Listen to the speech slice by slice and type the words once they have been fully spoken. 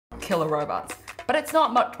killer robots, but it's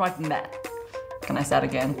not much more than that. Can I start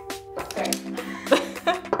again? Okay.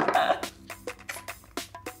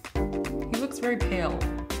 He looks very pale.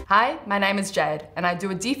 Hi, my name is Jade, and I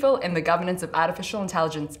do a DPhil in the Governance of Artificial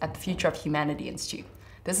Intelligence at the Future of Humanity Institute.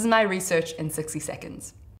 This is my research in 60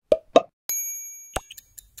 seconds.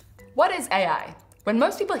 What is AI? When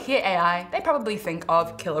most people hear AI, they probably think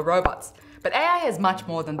of killer robots. But AI is much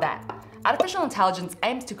more than that. Artificial intelligence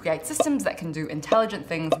aims to create systems that can do intelligent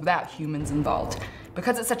things without humans involved.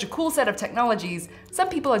 Because it's such a cool set of technologies, some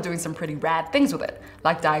people are doing some pretty rad things with it,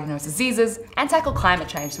 like diagnose diseases and tackle climate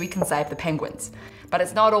change so we can save the penguins. But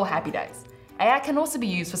it's not all happy days. AI can also be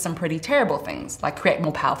used for some pretty terrible things, like create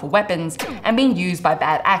more powerful weapons and being used by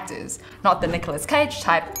bad actors. Not the Nicolas Cage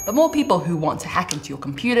type, but more people who want to hack into your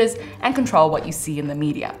computers and control what you see in the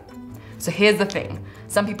media. So here's the thing,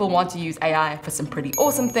 some people want to use AI for some pretty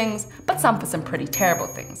awesome things, but some for some pretty terrible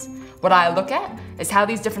things. What I look at is how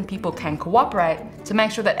these different people can cooperate to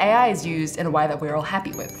make sure that AI is used in a way that we're all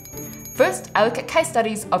happy with. First, I look at case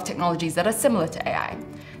studies of technologies that are similar to AI.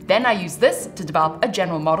 Then I use this to develop a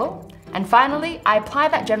general model. And finally, I apply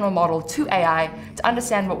that general model to AI to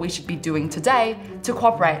understand what we should be doing today to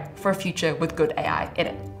cooperate for a future with good AI in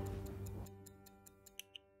it.